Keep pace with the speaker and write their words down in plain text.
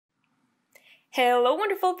Hello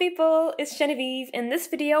wonderful people, it's Genevieve. In this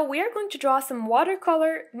video we are going to draw some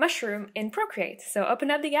watercolor mushroom in Procreate. So open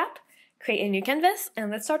up the app, create a new canvas, and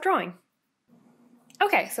let's start drawing.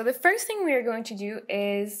 Okay, so the first thing we are going to do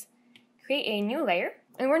is create a new layer,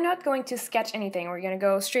 and we're not going to sketch anything. We're going to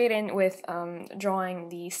go straight in with drawing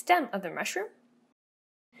the stem of the mushroom.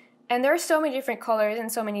 And there are so many different colors and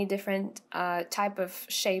so many different type of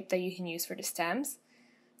shape that you can use for the stems.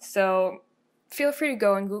 So feel free to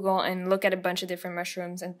go on Google and look at a bunch of different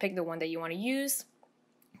mushrooms and pick the one that you want to use,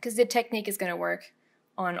 because the technique is going to work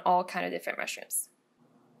on all kind of different mushrooms.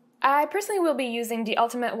 I personally will be using the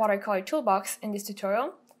Ultimate Watercolor Toolbox in this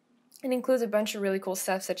tutorial. It includes a bunch of really cool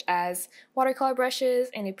stuff such as watercolor brushes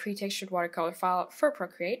and a pre-textured watercolor file for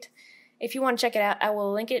Procreate. If you want to check it out, I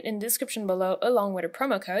will link it in the description below along with a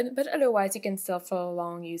promo code, but otherwise you can still follow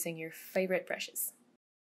along using your favorite brushes.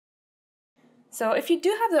 So if you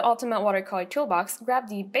do have the Ultimate Watercolor Toolbox, grab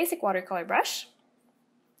the basic watercolor brush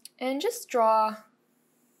and just draw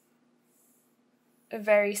a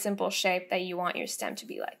very simple shape that you want your stem to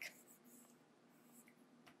be like.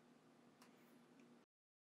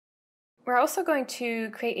 We're also going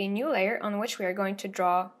to create a new layer on which we are going to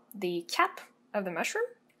draw the cap of the mushroom.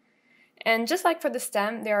 And just like for the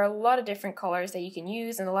stem, there are a lot of different colors that you can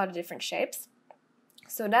use and a lot of different shapes.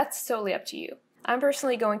 So that's totally up to you. I'm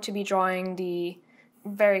personally going to be drawing the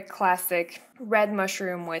very classic red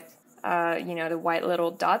mushroom with, the white little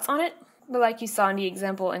dots on it. But like you saw in the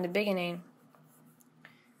example in the beginning,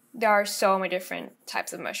 there are so many different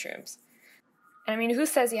types of mushrooms. I mean, who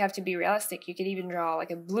says you have to be realistic? You could even draw like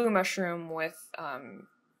a blue mushroom with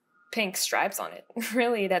pink stripes on it.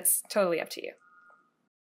 Really, that's totally up to you.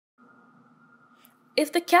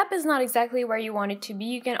 If the cap is not exactly where you want it to be,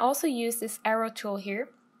 you can also use this arrow tool here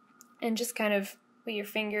and just kind of with your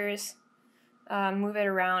fingers move it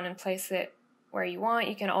around and place it where you want.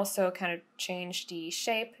 You can also kind of change the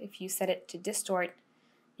shape. If you set it to distort,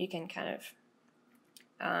 you can kind of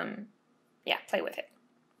play with it.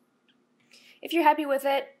 If you're happy with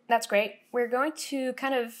it, that's great. We're going to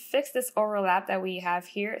kind of fix this overlap that we have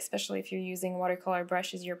here, especially if you're using watercolor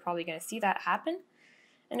brushes, you're probably going to see that happen.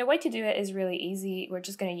 And the way to do it is really easy. We're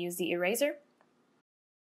just going to use the eraser.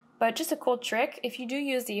 But just a cool trick, if you do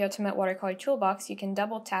use the Ultimate Watercolor Toolbox, you can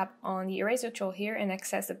double tap on the eraser tool here and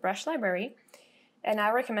access the brush library. And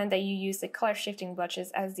I recommend that you use the color shifting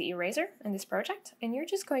brushes as the eraser in this project. And you're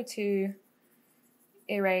just going to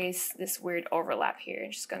erase this weird overlap here.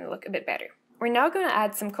 It's just going to look a bit better. We're now going to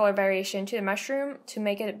add some color variation to the mushroom to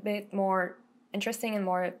make it a bit more interesting and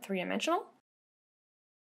more three-dimensional.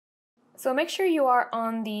 So make sure you are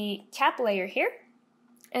on the cap layer here.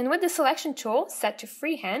 And with the selection tool set to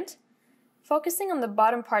freehand, focusing on the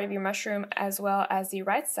bottom part of your mushroom as well as the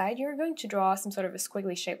right side, you're going to draw some sort of a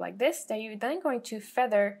squiggly shape like this that you're then going to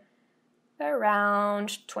feather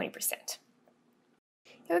around 20%.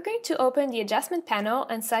 You're going to open the adjustment panel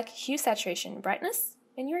and select hue, saturation, and brightness,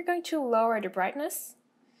 and you're going to lower the brightness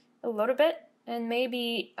a little bit and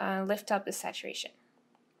maybe lift up the saturation.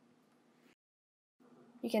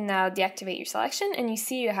 You can now deactivate your selection and you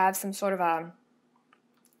see you have some sort of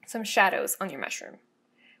some shadows on your mushroom.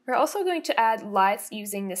 We're also going to add lights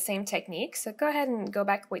using the same technique, so go ahead and go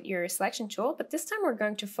back with your selection tool, but this time we're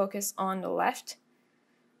going to focus on the left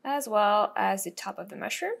as well as the top of the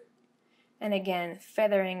mushroom. And again,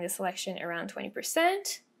 feathering the selection around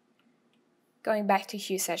 20%. Going back to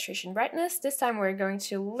hue, saturation, brightness, this time we're going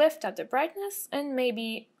to lift up the brightness and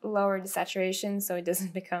maybe lower the saturation so it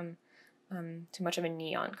doesn't become too much of a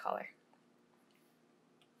neon color.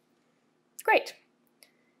 Great.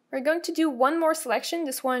 We're going to do one more selection,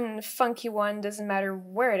 this one funky one, doesn't matter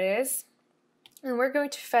where it is. And we're going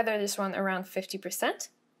to feather this one around 50%.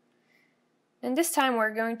 And this time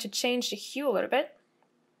we're going to change the hue a little bit.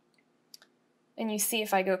 And you see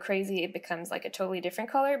if I go crazy it becomes like a totally different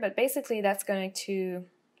color, but basically that's going to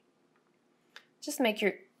just make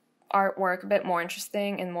your artwork a bit more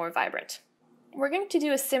interesting and more vibrant. We're going to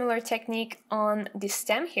do a similar technique on the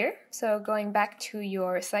stem here. So going back to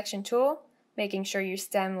your selection tool, making sure your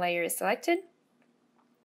stem layer is selected.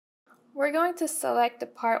 We're going to select the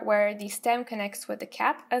part where the stem connects with the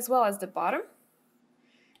cap as well as the bottom.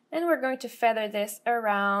 And we're going to feather this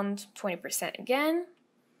around 20% again.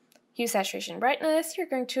 Hue, saturation, brightness, you're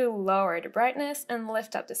going to lower the brightness and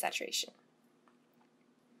lift up the saturation.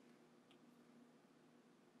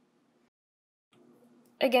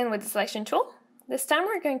 Again with the selection tool, this time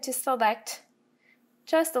we're going to select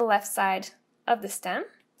just the left side of the stem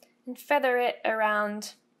and feather it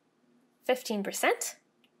around 15%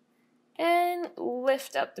 and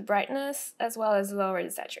lift up the brightness as well as lower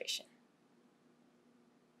the saturation.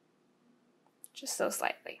 Just so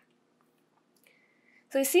slightly.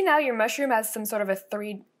 So you see now your mushroom has some sort of a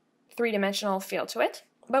three-dimensional feel to it,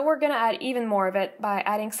 but we're going to add even more of it by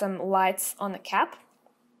adding some lights on the cap.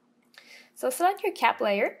 So select your cap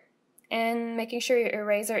layer and making sure your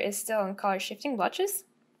eraser is still on color shifting blotches.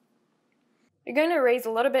 You're going to erase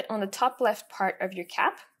a little bit on the top left part of your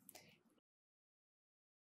cap.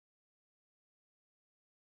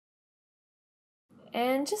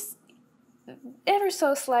 And just ever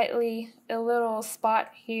so slightly a little spot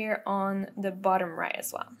here on the bottom right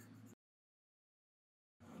as well.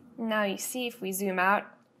 Now you see if we zoom out,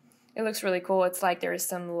 it looks really cool. It's like there is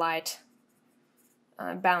some light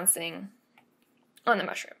bouncing on the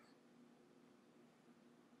mushroom.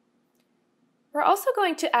 We're also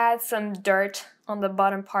going to add some dirt on the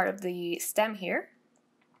bottom part of the stem here.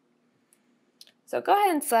 So go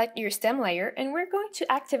ahead and select your stem layer, and we're going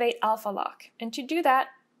to activate Alpha Lock. And to do that,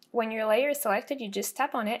 when your layer is selected, you just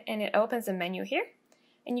tap on it and it opens a menu here.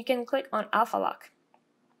 And you can click on Alpha Lock.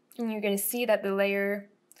 And you're going to see that the layer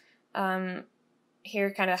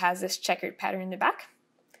here kind of has this checkered pattern in the back.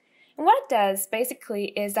 And what it does basically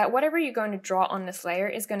is that whatever you're going to draw on this layer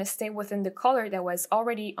is going to stay within the color that was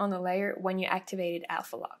already on the layer when you activated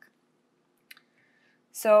Alpha Lock.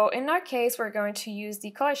 So in our case, we're going to use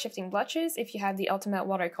the color shifting blotches if you have the Ultimate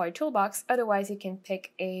Watercolor toolbox. Otherwise, you can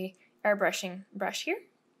pick a airbrushing brush here.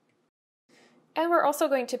 And we're also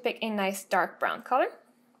going to pick a nice dark brown color.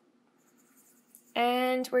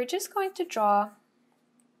 And we're just going to draw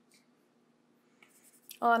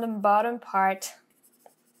on the bottom part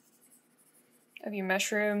of your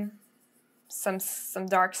mushroom some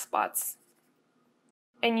dark spots.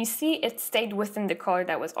 And you see it stayed within the color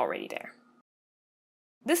that was already there.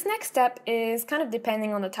 This next step is kind of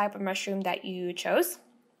depending on the type of mushroom that you chose.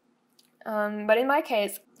 But in my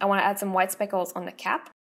case, I want to add some white speckles on the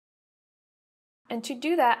cap. And to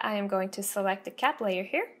do that, I am going to select the cap layer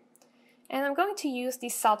here. And I'm going to use the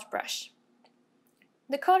salt brush.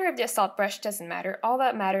 The color of the salt brush doesn't matter. All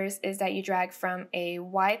that matters is that you drag from a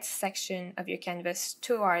white section of your canvas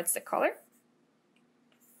towards the color.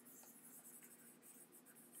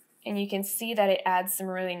 And you can see that it adds some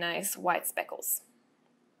really nice white speckles.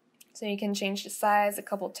 So you can change the size a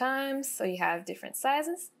couple times so you have different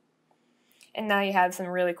sizes. And now you have some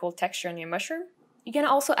really cool texture on your mushroom. You can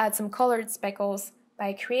also add some colored speckles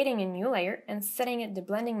by creating a new layer and setting it to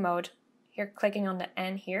blending mode. Here, clicking on the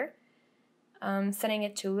N here. Setting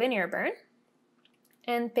it to linear burn.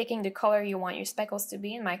 And picking the color you want your speckles to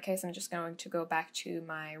be. In my case, I'm just going to go back to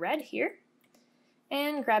my red here.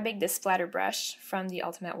 And grabbing the splatter brush from the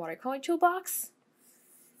Ultimate Watercolor toolbox.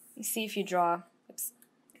 You see if you draw,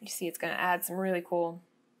 you see it's going to add some really cool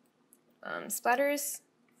splatters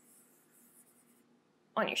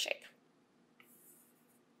on your shape.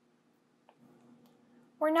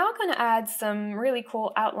 We're now going to add some really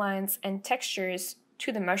cool outlines and textures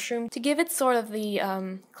to the mushroom to give it sort of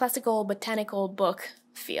the classical botanical book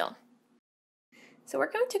feel. So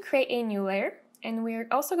we're going to create a new layer, and we're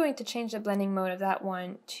also going to change the blending mode of that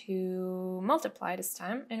one to multiply this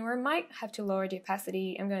time, and we might have to lower the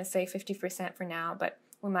opacity. I'm going to say 50% for now, but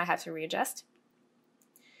we might have to readjust.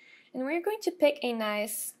 And we're going to pick a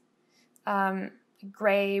nice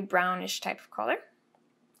gray brownish type of color,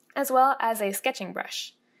 as well as a sketching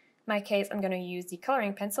brush. In my case, I'm going to use the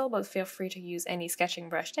coloring pencil, but feel free to use any sketching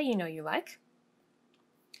brush that you know you like.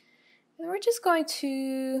 And we're just going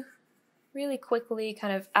to really quickly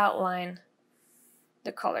kind of outline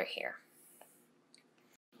the color here.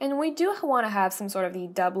 And we do want to have some sort of the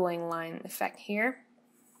doubling line effect here.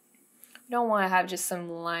 We don't want to have just some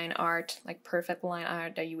line art, like perfect line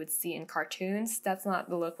art that you would see in cartoons. That's not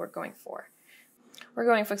the look we're going for. We're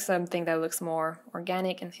going for something that looks more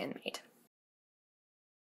organic and handmade.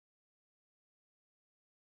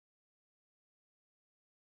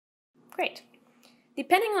 Great.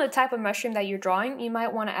 Depending on the type of mushroom that you're drawing, you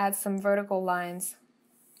might want to add some vertical lines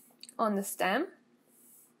on the stem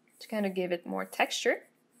to kind of give it more texture.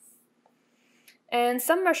 And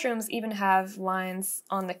some mushrooms even have lines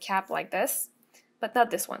on the cap like this, but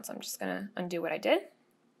not this one, so I'm just going to undo what I did.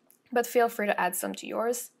 But feel free to add some to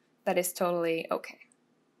yours. That is totally okay.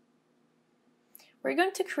 We're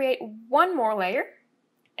going to create one more layer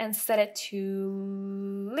and set it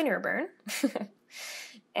to linear burn.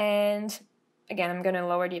 And again, I'm going to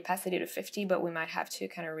lower the opacity to 50, but we might have to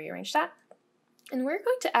kind of rearrange that. And we're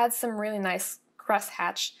going to add some really nice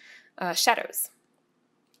crosshatch shadows.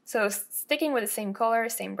 So sticking with the same color,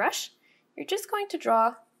 same brush, you're just going to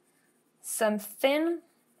draw some thin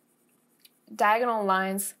diagonal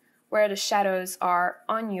lines where the shadows are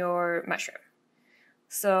on your mushroom.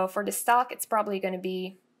 So for the stalk, it's probably going to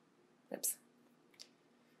be,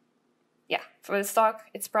 For the stalk,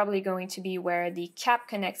 it's probably going to be where the cap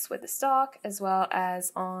connects with the stalk, as well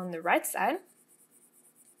as on the right side.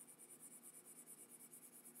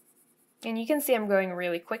 And you can see I'm going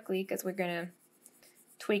really quickly because we're going to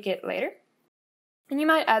tweak it later. And you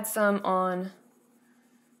might add some on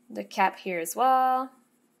the cap here as well.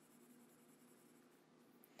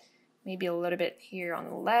 Maybe a little bit here on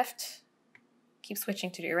the left. Keep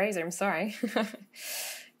switching to the eraser, I'm sorry.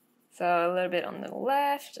 So a little bit on the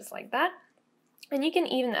left, just like that. And you can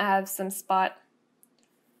even have some spot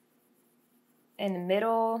in the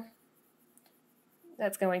middle.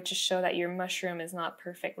 That's going to show that your mushroom is not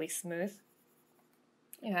perfectly smooth.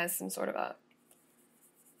 It has some sort of a,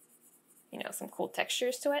 some cool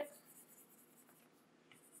textures to it.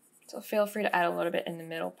 So feel free to add a little bit in the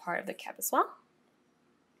middle part of the cap as well.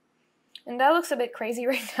 And that looks a bit crazy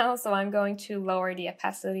right now, so I'm going to lower the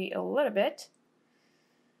opacity a little bit.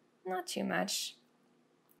 Not too much.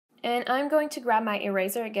 And I'm going to grab my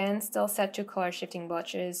eraser again, still set to color shifting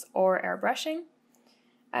blotches or airbrushing.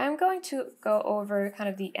 I'm going to go over kind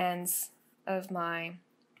of the ends of my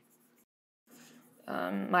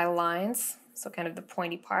my lines, so kind of the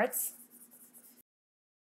pointy parts.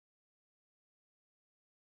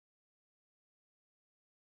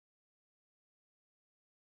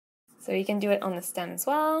 So you can do it on the stem as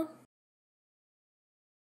well.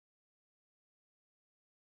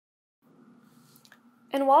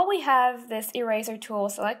 And while we have this eraser tool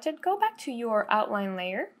selected, go back to your outline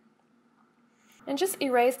layer and just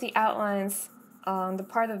erase the outlines on the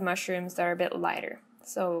part of mushrooms that are a bit lighter.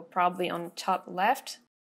 So probably on the top left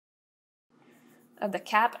of the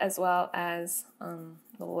cap as well as on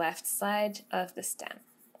the left side of the stem.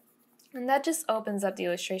 And that just opens up the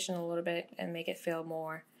illustration a little bit and make it feel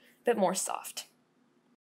a bit more soft.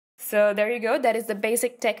 So there you go, that is the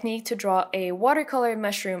basic technique to draw a watercolor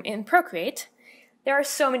mushroom in Procreate. There are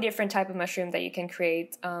so many different types of mushrooms that you can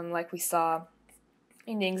create, like we saw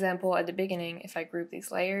in the example at the beginning. If I group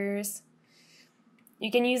these layers,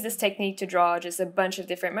 you can use this technique to draw just a bunch of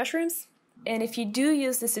different mushrooms. And if you do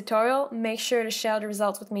use this tutorial, make sure to share the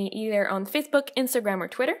results with me either on Facebook, Instagram, or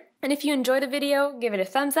Twitter. And if you enjoyed the video, give it a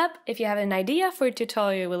thumbs up. If you have an idea for a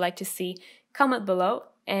tutorial you would like to see, comment below.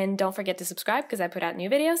 And don't forget to subscribe because I put out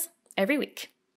new videos every week.